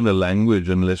can't learn a language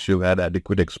unless you've had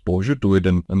adequate exposure to it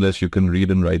and unless you can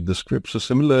read and write the script. So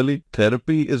similarly,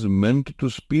 therapy is meant to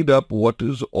speed up what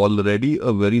is already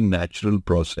a very natural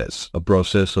process, a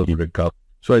process of recovery.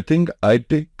 So I think I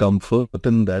take comfort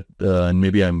in that, and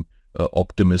maybe I'm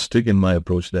optimistic in my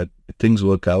approach that things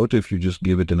work out if you just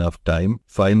give it enough time,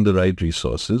 find the right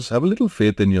resources, have a little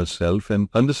faith in yourself, and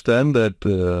understand that,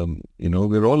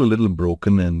 we're all a little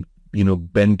broken and,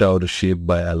 bent out of shape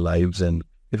by our lives. And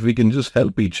if we can just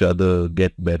help each other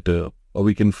get better, or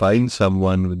we can find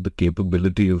someone with the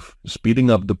capability of speeding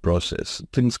up the process,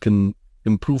 things can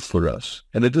improve for us.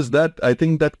 And it is that, I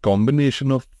think, that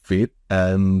combination of faith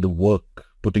and the work,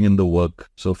 putting in the work.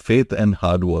 So faith and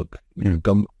hard work.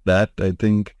 Come that, I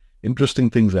think interesting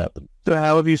things happen. So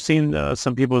how have you seen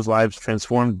some people's lives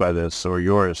transformed by this, or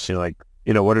yours?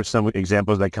 What are some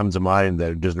examples that come to mind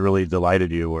that just really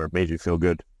delighted you or made you feel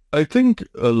good? I think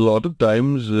a lot of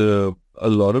times, a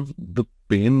lot of the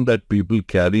pain that people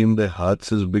carry in their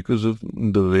hearts is because of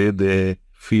the way they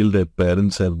feel their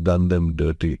parents have done them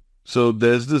dirty. So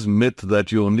there's this myth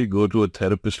that you only go to a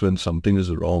therapist when something is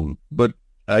wrong. But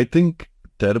I think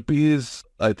therapy is,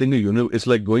 it's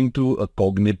like going to a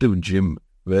cognitive gym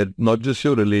where not just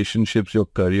your relationships, your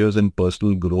careers and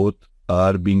personal growth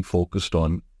are being focused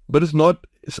on, but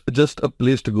it's just a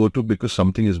place to go to because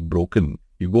something is broken.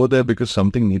 You go there because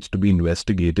something needs to be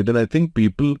investigated. And I think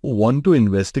people who want to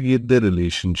investigate their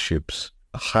relationships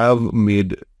have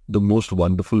made the most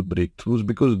wonderful breakthroughs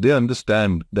because they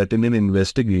understand that in an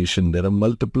investigation, there are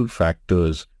multiple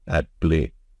factors at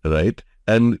play, right?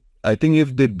 And I think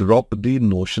if they drop the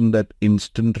notion that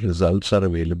instant results are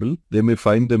available, they may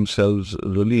find themselves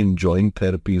really enjoying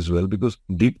therapy as well, because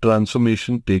deep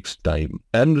transformation takes time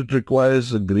and it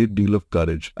requires a great deal of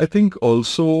courage. I think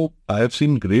also I have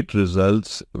seen great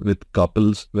results with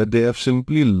couples where they have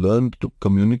simply learned to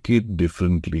communicate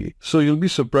differently. So you'll be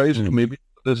surprised to maybe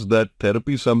notice that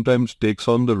therapy sometimes takes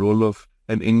on the role of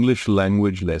an English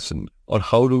language lesson, or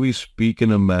how do we speak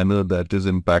in a manner that is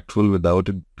impactful without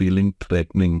it feeling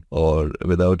threatening or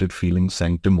without it feeling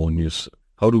sanctimonious?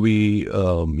 How do we,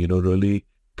 really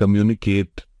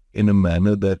communicate in a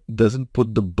manner that doesn't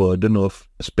put the burden of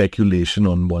speculation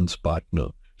on one's partner?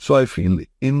 So I feel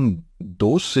in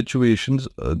those situations,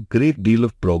 a great deal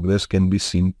of progress can be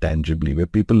seen tangibly, where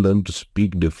people learn to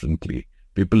speak differently.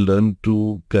 People learn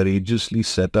to courageously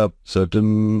set up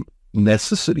certain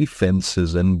necessary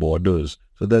fences and borders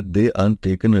so that they aren't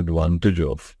taken advantage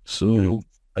of. So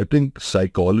I think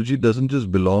psychology doesn't just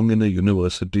belong in a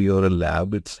university or a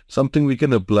lab. It's something we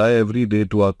can apply every day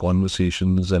to our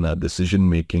conversations and our decision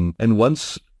making. And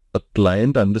once a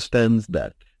client understands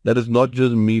that is not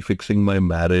just me fixing my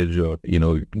marriage or,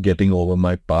 getting over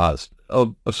my past, a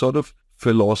sort of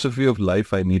philosophy of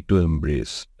life I need to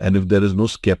embrace. And if there is no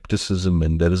skepticism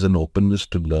and there is an openness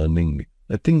to learning,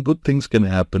 I think good things can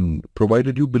happen,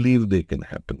 provided you believe they can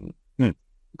happen.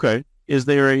 Okay. Is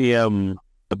there a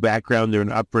background or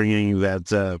an upbringing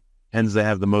that tends to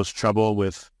have the most trouble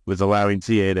with allowing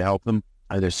TA to help them?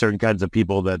 Are there certain kinds of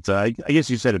people that, I guess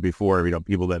you said it before,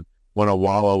 people that want to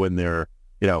wallow in their,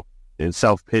 in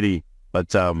self-pity,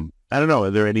 but I don't know,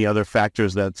 are there any other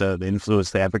factors that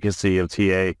influence the efficacy of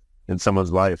TA in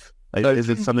someone's life? Is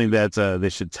it something that they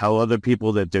should tell other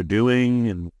people that they're doing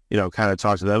and, kind of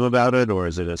talk to them about it? Or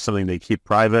is it something they keep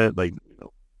private?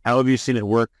 How have you seen it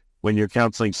work when you're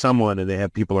counseling someone and they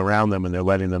have people around them and they're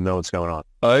letting them know what's going on?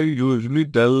 I usually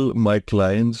tell my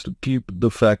clients to keep the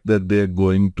fact that they're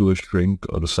going to a shrink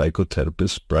or a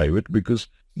psychotherapist private, because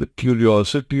the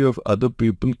curiosity of other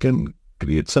people can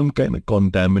create some kind of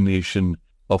contamination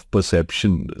of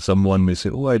perception. Someone may say,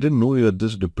 oh, I didn't know you're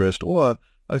this depressed. Oh,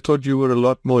 I thought you were a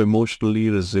lot more emotionally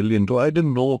resilient. Oh, I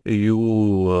didn't know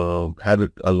you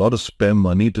had a lot of spare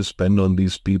money to spend on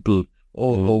these people.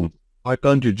 Oh, why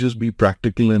can't you just be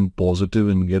practical and positive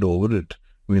and get over it?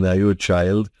 I mean, are you a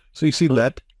child? So you see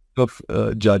that of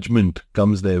judgment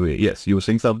comes their way. Yes, you were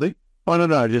saying something? Oh,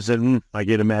 no, I just said, I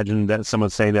can imagine that someone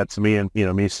saying that to me and,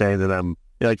 me saying that I'm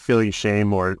like feeling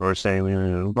shame or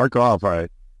saying, bark off, all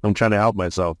right. I'm trying to help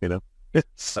myself,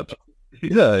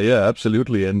 Yeah,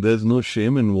 absolutely. And there's no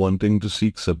shame in wanting to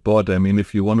seek support. I mean,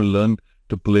 if you want to learn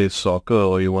to play soccer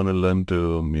or you want to learn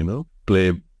to,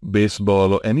 play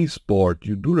baseball or any sport,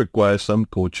 you do require some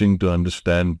coaching to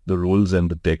understand the rules and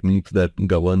the techniques that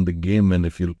govern the game. And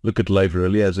if you look at life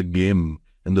really as a game,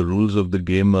 and the rules of the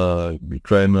game are, you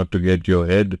try not to get your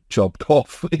head chopped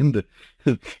off in the,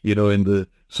 in the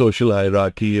social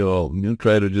hierarchy, or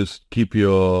try to just keep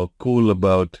your cool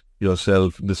about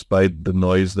yourself despite the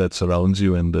noise that surrounds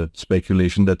you and the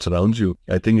speculation that surrounds you.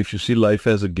 I think if you see life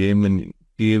as a game, then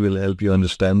TA will help you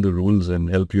understand the rules and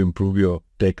help you improve your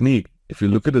technique. If you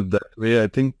look at it that way, I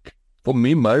think for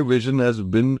me, my vision has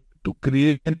been to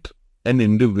create an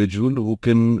individual who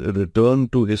can return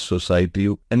to his society,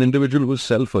 an individual who is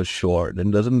self-assured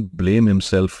and doesn't blame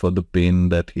himself for the pain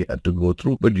that he had to go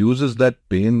through, but uses that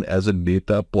pain as a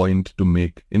data point to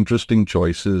make interesting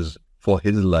choices for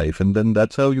his life. And then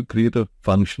that's how you create a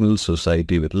functional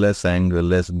society with less anger,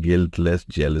 less guilt, less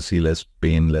jealousy, less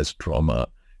pain, less trauma,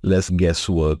 less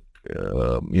guesswork,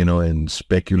 and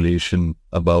speculation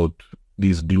about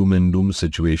these gloom and doom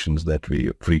situations that we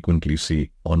frequently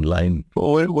see online.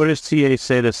 Well, what does TA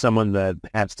say to someone that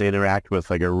has to interact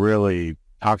with like a really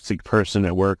toxic person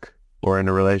at work or in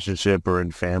a relationship or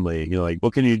in family?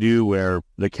 What can you do where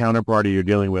the counterparty you're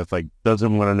dealing with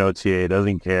doesn't want to know TA,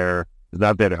 doesn't care, is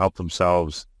not there to help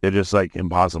themselves? They're just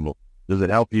impossible. Does it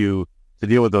help you to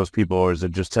deal with those people, or does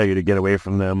it just tell you to get away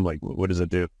from them? What does it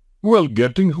do? Well,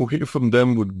 getting away from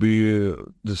them would be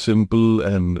the simple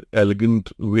and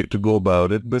elegant way to go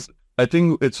about it. But I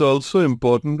think it's also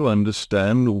important to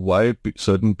understand why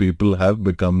certain people have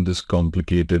become this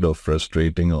complicated or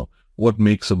frustrating, or what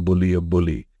makes a bully a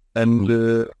bully.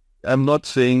 And I'm not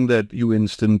saying that you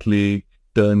instantly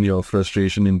turn your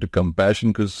frustration into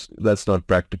compassion, because that's not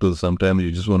practical. Sometimes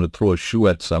you just want to throw a shoe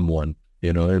at someone,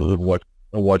 and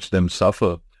watch them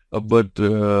suffer. But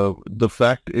the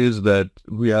fact is that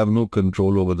we have no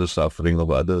control over the suffering of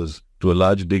others. To a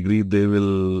large degree, they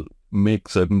will make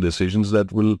certain decisions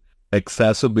that will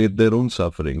exacerbate their own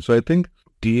suffering. So I think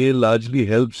TA largely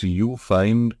helps you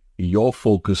find your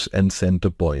focus and center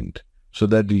point so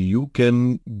that you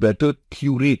can better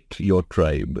curate your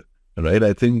tribe, right?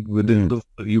 I think within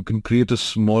you can create a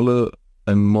smaller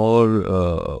and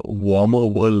more warmer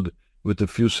world with a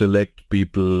few select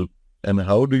people. And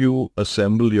how do you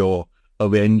assemble your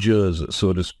Avengers,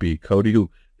 so to speak? How do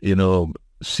you,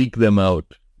 seek them out?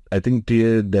 I think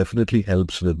TA definitely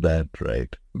helps with that,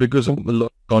 right? Because a lot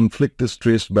of conflict is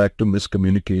traced back to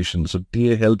miscommunication. So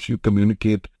TA helps you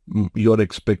communicate your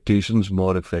expectations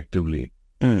more effectively.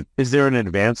 Is there an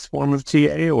advanced form of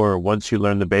TA, or once you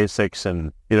learn the basics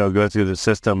and, go through the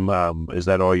system, is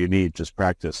that all you need, just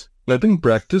practice? I think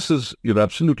practice is, you're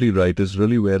absolutely right, is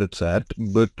really where it's at.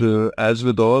 But as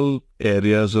with all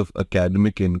areas of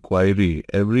academic inquiry,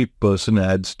 every person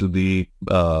adds to the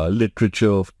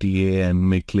literature of TA and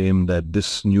may claim that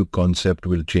this new concept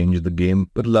will change the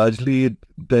game. But largely it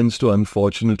tends to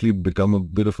unfortunately become a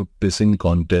bit of a pissing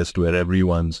contest where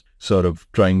everyone's sort of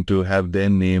trying to have their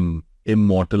name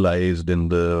immortalized in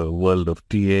the world of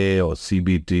TA or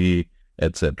CBT,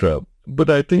 etc. But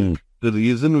I think the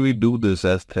reason we do this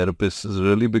as therapists is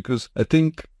really because I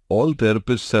think all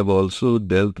therapists have also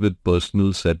dealt with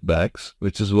personal setbacks,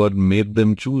 which is what made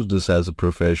them choose this as a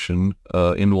profession,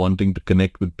 in wanting to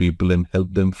connect with people and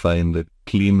help them find a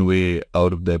clean way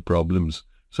out of their problems.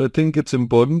 So I think it's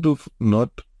important to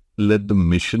not let the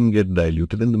mission get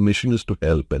diluted, and the mission is to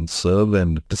help and serve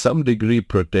and to some degree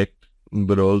protect,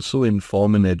 but also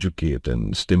inform and educate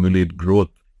and stimulate growth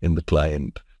in the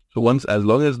client. So as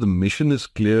long as the mission is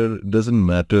clear, it doesn't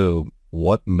matter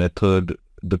what method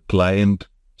the client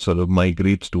sort of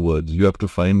migrates towards. You have to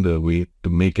find a way to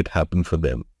make it happen for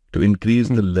them, to increase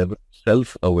the level of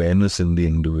self-awareness in the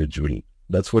individual.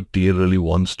 That's what TA really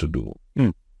wants to do.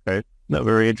 Okay. No,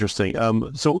 very interesting.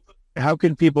 So how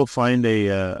can people find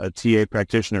a TA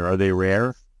practitioner? Are they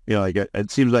rare?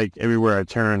 It seems like everywhere I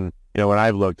turn, when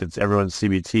I've looked, it's everyone's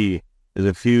CBT. There's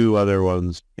a few other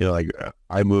ones, like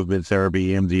eye movement therapy,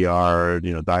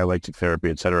 EMDR, dialectic therapy,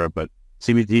 etc. But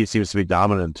CBT seems to be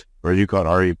dominant, or as you call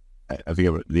it, RE. I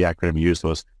think the acronym you used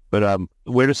was. But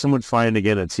where does someone find,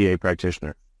 again, a TA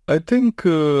practitioner? I think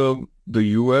the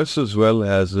US as well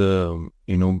has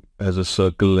has a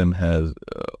circle and has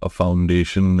a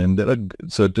foundation, and there are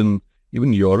certain,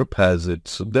 even Europe has it.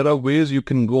 So there are ways you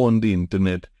can go on the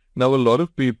internet. Now, a lot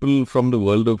of people from the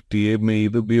world of TA may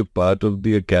either be a part of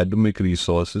the academic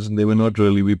resources and they may not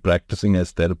really be practicing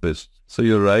as therapists. So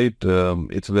you're right,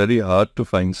 it's very hard to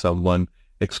find someone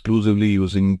exclusively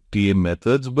using TA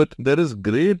methods, but there is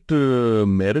great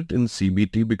merit in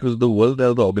CBT because the World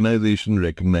Health Organization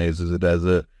recognizes it as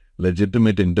a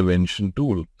legitimate intervention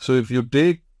tool. So if you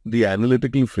take the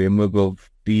analytical framework of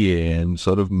TA and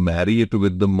sort of marry it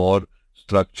with the more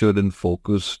structured and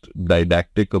focused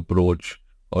didactic approach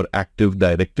or active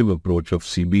directive approach of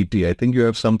CBT, I think you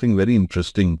have something very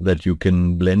interesting that you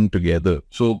can blend together.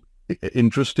 So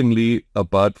interestingly,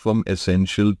 apart from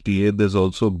Essential TA, there's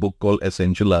also a book called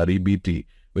Essential REBT,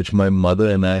 which my mother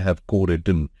and I have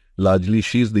co-written. Largely,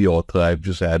 she's the author. I've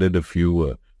just added a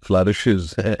few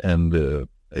flourishes, and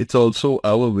it's also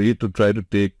our way to try to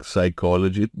take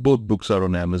psychology. Both books are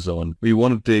on Amazon. We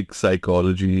want to take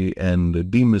psychology and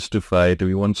demystify it.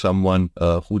 We want someone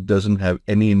who doesn't have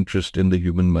any interest in the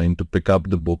human mind to pick up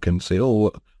the book and say,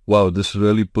 oh, wow, this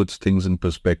really puts things in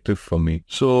perspective for me.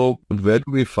 So where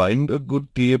do we find a good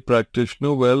TA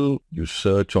practitioner? Well, you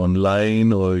search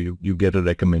online or you get a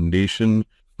recommendation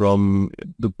from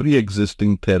the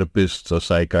pre-existing therapists or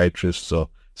psychiatrists or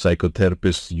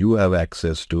psychotherapists you have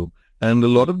access to. And a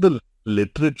lot of the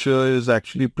literature is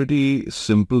actually pretty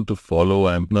simple to follow.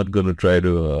 I'm not going to try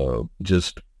to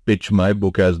just pitch my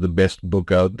book as the best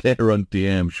book out there on TA.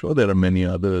 I'm sure there are many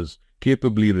others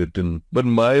capably written. But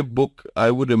my book, I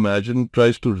would imagine,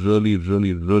 tries to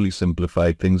really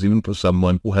simplify things, even for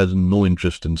someone who has no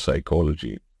interest in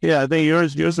psychology. Yeah, I think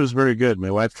yours was very good.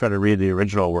 My wife tried to read the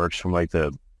original works from like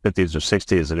the 50s or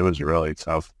 60s, and it was really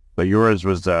tough. But yours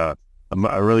was a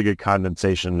really good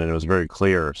condensation, and it was very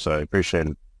clear. So I appreciate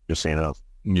it, just saying it.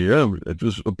 Yeah, it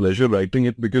was a pleasure writing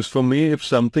it, because for me, if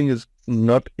something is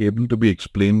not able to be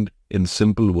explained in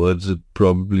simple words, it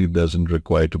probably doesn't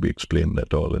require to be explained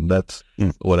at all. And that's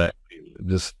what I feel.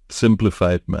 Just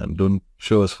simplify it, man. Don't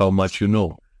show us how much you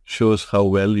know. Show us how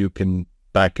well you can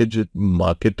package it,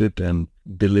 market it, and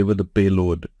deliver the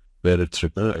payload where it's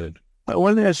required. I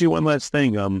wanted to ask you one last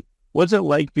thing. What's it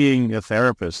like being a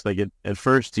therapist? Like at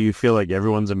first, do you feel like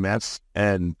everyone's a mess?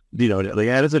 And, like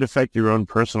how does it affect your own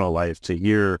personal life to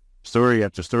hear story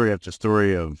after story after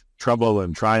story of trouble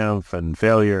and triumph and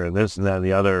failure and this and that and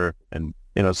the other? And,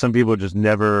 some people just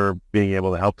never being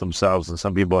able to help themselves, and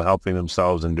some people helping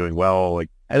themselves and doing well. Like,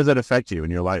 how does that affect you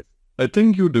in your life? I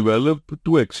think you develop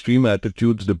two extreme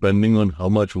attitudes depending on how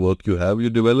much work you have. You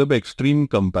develop extreme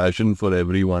compassion for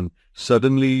everyone.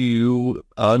 Suddenly you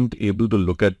aren't able to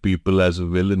look at people as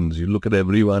villains. You look at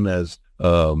everyone as,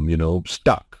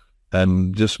 stuck.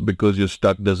 And just because you're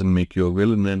stuck doesn't make you a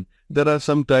villain. And there are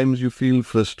some times you feel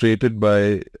frustrated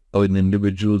by an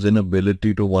individual's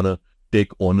inability to want to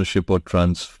take ownership or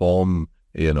transform,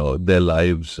 their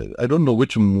lives. I don't know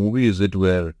which movie is it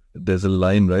where there's a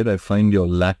line, right? I find your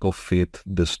lack of faith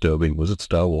disturbing. Was it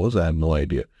Star Wars? I have no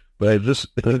idea. But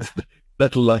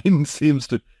that line seems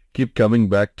to keep coming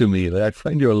back to me. I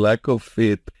find your lack of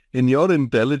faith in your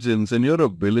intelligence and your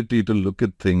ability to look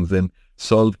at things and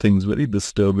solve things very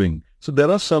disturbing. So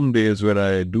there are some days where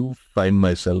I do find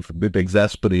myself a bit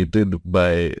exasperated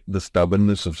by the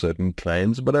stubbornness of certain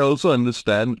clients, but I also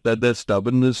understand that their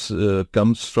stubbornness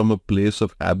comes from a place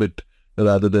of habit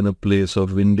rather than a place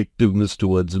of vindictiveness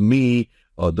towards me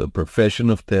or the profession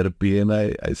of therapy. And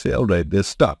I say, all right, they're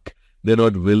stuck. They're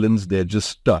not villains, they're just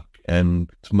stuck.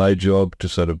 And it's my job to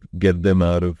sort of get them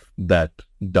out of that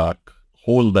dark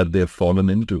hole that they've fallen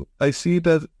into. I see it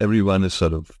as everyone is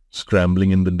sort of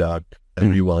scrambling in the dark.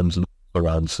 Everyone's looking for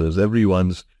answers.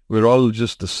 We're all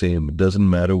just the same. It doesn't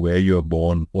matter where you're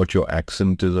born, what your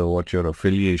accent is, or what your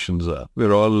affiliations are.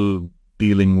 We're all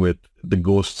dealing with the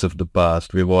ghosts of the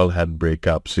past. We've all had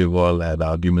breakups. We've all had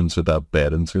arguments with our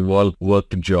parents. We've all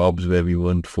worked jobs where we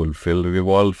weren't fulfilled. We've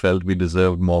all felt we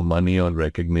deserved more money or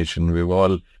recognition. We've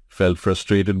all felt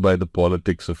frustrated by the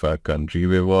politics of our country.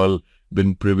 We've all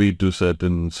been privy to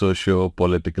certain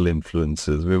socio-political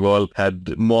influences. We've all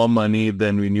had more money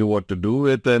than we knew what to do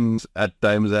with, and at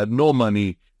times had no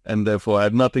money and therefore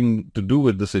had nothing to do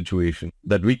with the situation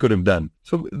that we could have done.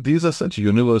 So these are such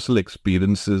universal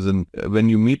experiences, and when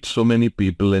you meet so many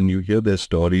people and you hear their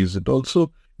stories, it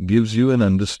also gives you an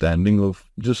understanding of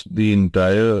just the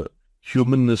entire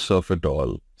humanness of it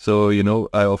all. So,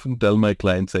 I often tell my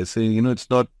clients, I say, it's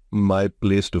not my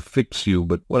place to fix you,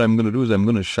 but what I'm going to do is I'm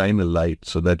going to shine a light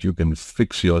so that you can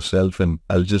fix yourself, and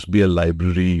I'll just be a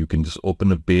library. You can just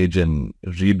open a page and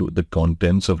read the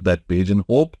contents of that page and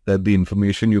hope that the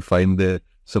information you find there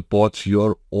supports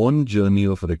your own journey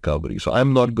of recovery. So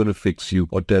I'm not going to fix you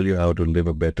or tell you how to live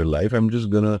a better life. I'm just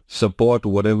going to support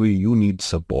whatever you need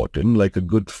support in, like a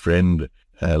good friend,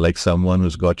 like someone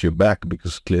who's got your back,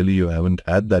 because clearly you haven't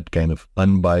had that kind of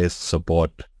unbiased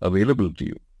support available to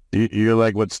you. You're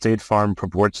like what State Farm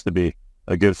purports to be,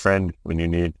 a good friend when you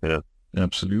need.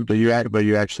 Absolutely. But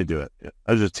you actually do it. Yeah.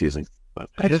 I was just teasing. But.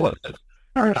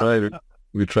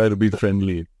 We try to be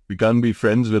friendly. We can't be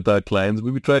friends with our clients,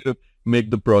 but we try to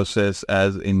make the process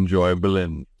as enjoyable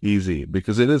and easy,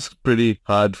 because it is pretty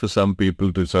hard for some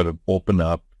people to sort of open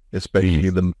up, especially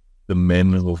the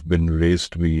men who've been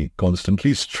raised to be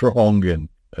constantly strong and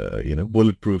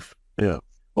bulletproof. Yeah.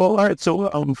 Well, all right. So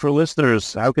for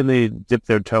listeners, how can they dip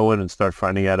their toe in and start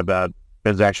finding out about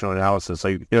transactional analysis?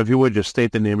 Like, if you would just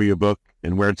state the name of your book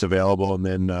and where it's available, and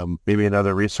then maybe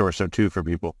another resource or two for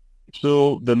people.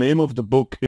 So the name of the book